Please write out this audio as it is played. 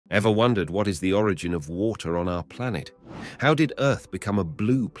Ever wondered what is the origin of water on our planet? How did Earth become a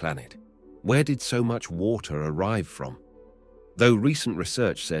blue planet? Where did so much water arrive from? Though recent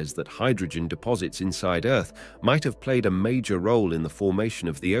research says that hydrogen deposits inside Earth might have played a major role in the formation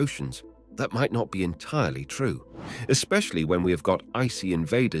of the oceans, that might not be entirely true, especially when we have got icy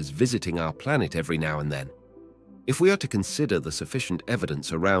invaders visiting our planet every now and then. If we are to consider the sufficient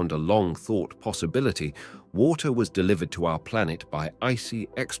evidence around a long-thought possibility, water was delivered to our planet by icy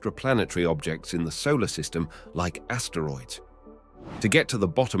extraplanetary objects in the solar system like asteroids. To get to the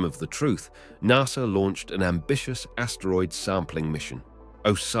bottom of the truth, NASA launched an ambitious asteroid sampling mission,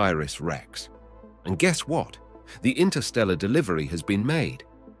 OSIRIS-REx. And guess what? The interstellar delivery has been made.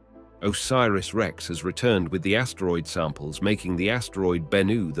 OSIRIS-REx has returned with the asteroid samples, making the Asteroid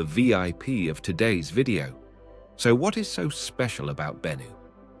Bennu the VIP of today's video. So what is so special about Bennu?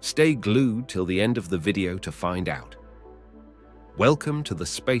 Stay glued till the end of the video to find out. Welcome to the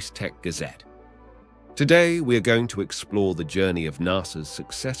SpaceTech Gazette. Today we are going to explore the journey of NASA's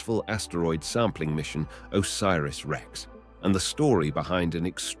successful asteroid sampling mission OSIRIS-REx and the story behind an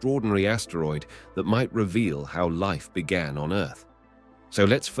extraordinary asteroid that might reveal how life began on Earth. So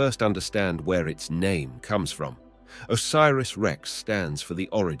let's first understand where its name comes from. OSIRIS-REx stands for the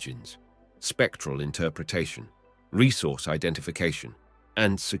origins, spectral interpretation, resource identification,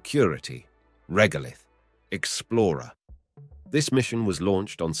 and security, regolith, explorer. This mission was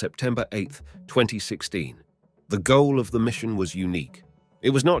launched on September 8, 2016. The goal of the mission was unique. It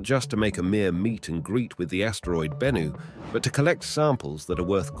was not just to make a mere meet and greet with the asteroid Bennu, but to collect samples that are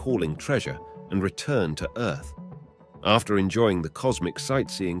worth calling treasure and return to Earth. After enjoying the cosmic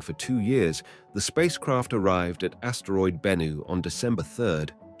sightseeing for 2 years, the spacecraft arrived at Asteroid Bennu on December 3,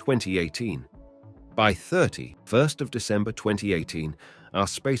 2018. By 1st of December 2018, our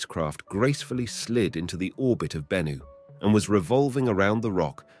spacecraft gracefully slid into the orbit of Bennu and was revolving around the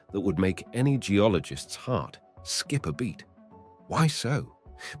rock that would make any geologist's heart skip a beat. Why so?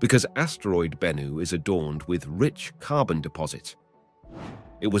 Because Asteroid Bennu is adorned with rich carbon deposits.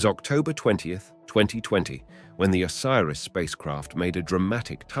 It was October 20th, 2020, when the OSIRIS spacecraft made a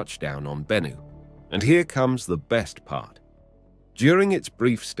dramatic touchdown on Bennu. And here comes the best part. During its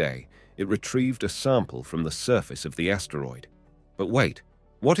brief stay, it retrieved a sample from the surface of the asteroid. But wait,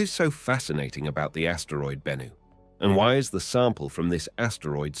 what is so fascinating about the asteroid Bennu? And why is the sample from this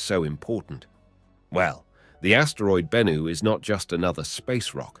asteroid so important? Well, the asteroid Bennu is not just another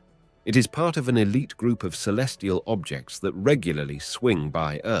space rock. It is part of an elite group of celestial objects that regularly swing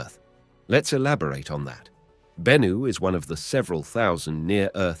by Earth. Let's elaborate on that. Bennu is one of the several thousand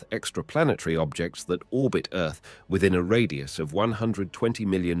near-Earth extraplanetary objects that orbit Earth within a radius of 120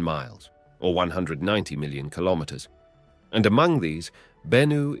 million miles, or 190 million kilometers. And among these,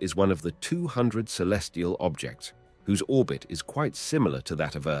 Bennu is one of the 200 celestial objects, whose orbit is quite similar to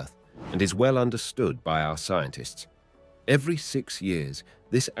that of Earth and is well understood by our scientists. Every 6 years,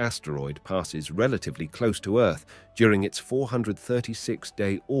 this asteroid passes relatively close to Earth during its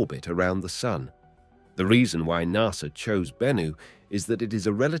 436-day orbit around the Sun. The reason why NASA chose Bennu is that it is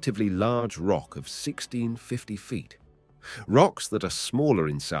a relatively large rock of 1,650 feet. Rocks that are smaller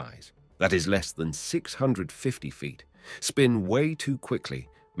in size, that is less than 650 feet, spin way too quickly,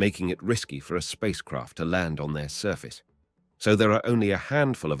 making it risky for a spacecraft to land on their surface. So there are only a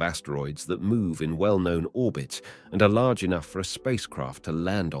handful of asteroids that move in well-known orbits and are large enough for a spacecraft to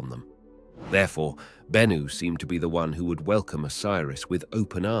land on them. Therefore, Bennu seemed to be the one who would welcome OSIRIS with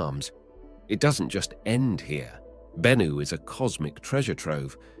open arms. It doesn't just end here. Bennu is a cosmic treasure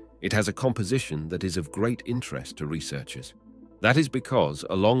trove. It has a composition that is of great interest to researchers. That is because,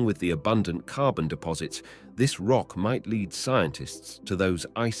 along with the abundant carbon deposits, this rock might lead scientists to those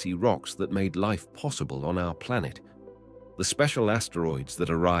icy rocks that made life possible on our planet. The special asteroids that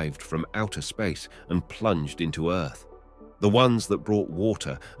arrived from outer space and plunged into Earth. The ones that brought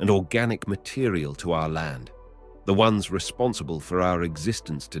water and organic material to our land. The ones responsible for our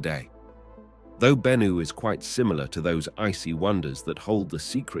existence today. Though Bennu is quite similar to those icy wonders that hold the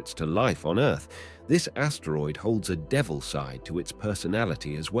secrets to life on Earth, this asteroid holds a devil side to its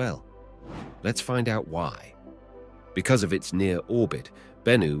personality as well. Let's find out why. Because of its near orbit,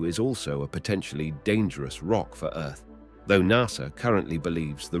 Bennu is also a potentially dangerous rock for Earth, though NASA currently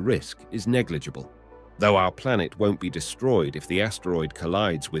believes the risk is negligible. Though our planet won't be destroyed if the asteroid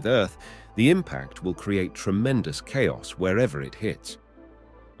collides with Earth, the impact will create tremendous chaos wherever it hits.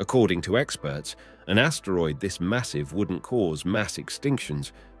 According to experts, an asteroid this massive wouldn't cause mass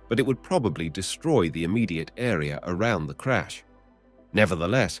extinctions, but it would probably destroy the immediate area around the crash.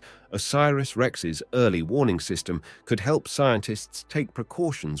 Nevertheless, OSIRIS-REx's early warning system could help scientists take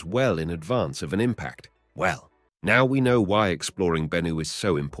precautions well in advance of an impact. Well, Now we know why exploring Bennu is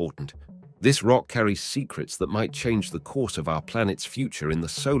so important. This rock carries secrets that might change the course of our planet's future in the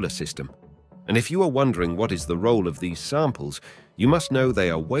solar system. And if you are wondering what is the role of these samples, you must know they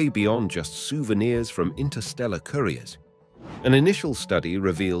are way beyond just souvenirs from interstellar couriers. An initial study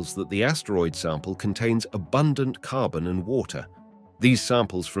reveals that the asteroid sample contains abundant carbon and water. These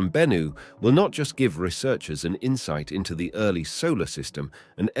samples from Bennu will not just give researchers an insight into the early solar system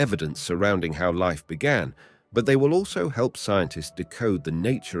and evidence surrounding how life began, but they will also help scientists decode the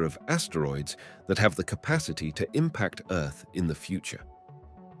nature of asteroids that have the capacity to impact Earth in the future.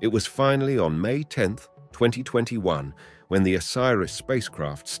 It was finally on May 10, 2021, when the OSIRIS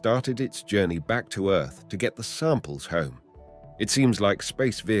spacecraft started its journey back to Earth to get the samples home. It seems like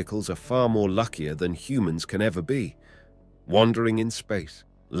space vehicles are far more luckier than humans can ever be. Wandering in space,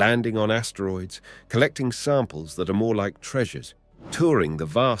 landing on asteroids, collecting samples that are more like treasures, touring the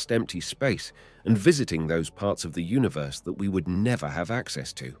vast empty space, and visiting those parts of the universe that we would never have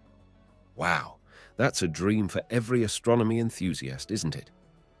access to. Wow, that's a dream for every astronomy enthusiast, isn't it?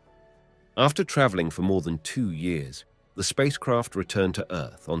 After traveling for more than 2 years, the spacecraft returned to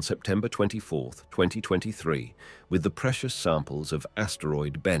Earth on September 24, 2023, with the precious samples of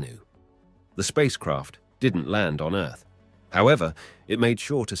Asteroid Bennu. The spacecraft didn't land on Earth. However, it made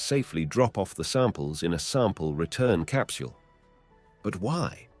sure to safely drop off the samples in a sample return capsule. But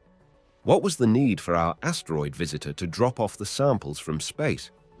why? What was the need for our asteroid visitor to drop off the samples from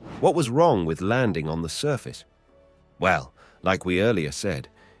space? What was wrong with landing on the surface? Well, like we earlier said,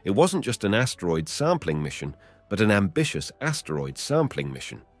 it wasn't just an asteroid sampling mission, but an ambitious asteroid sampling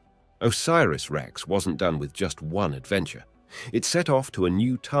mission. OSIRIS-REx wasn't done with just one adventure. It set off to a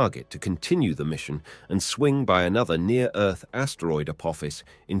new target to continue the mission and swing by another near-Earth asteroid Apophis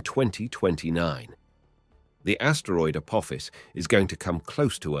in 2029. The asteroid Apophis is going to come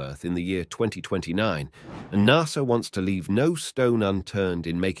close to Earth in the year 2029, and NASA wants to leave no stone unturned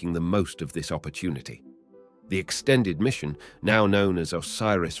in making the most of this opportunity. The extended mission, now known as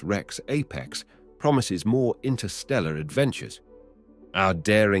OSIRIS-REx-APEX, promises more interstellar adventures. Our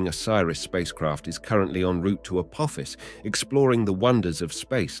daring OSIRIS spacecraft is currently en route to Apophis, exploring the wonders of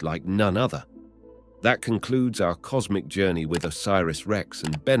space like none other. That concludes our cosmic journey with OSIRIS-REx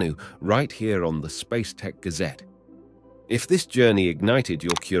and Bennu right here on the SpaceTech Gazette. If this journey ignited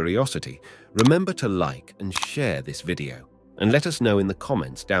your curiosity, remember to like and share this video, and let us know in the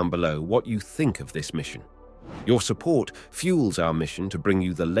comments down below what you think of this mission. Your support fuels our mission to bring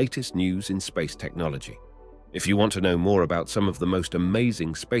you the latest news in space technology. If you want to know more about some of the most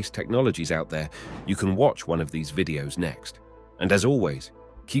amazing space technologies out there, you can watch one of these videos next. And as always,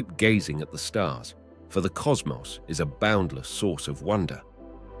 keep gazing at the stars, for the cosmos is a boundless source of wonder.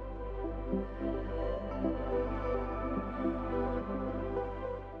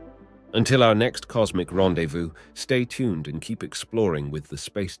 Until our next cosmic rendezvous, stay tuned and keep exploring with the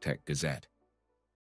SpaceTech Gazette.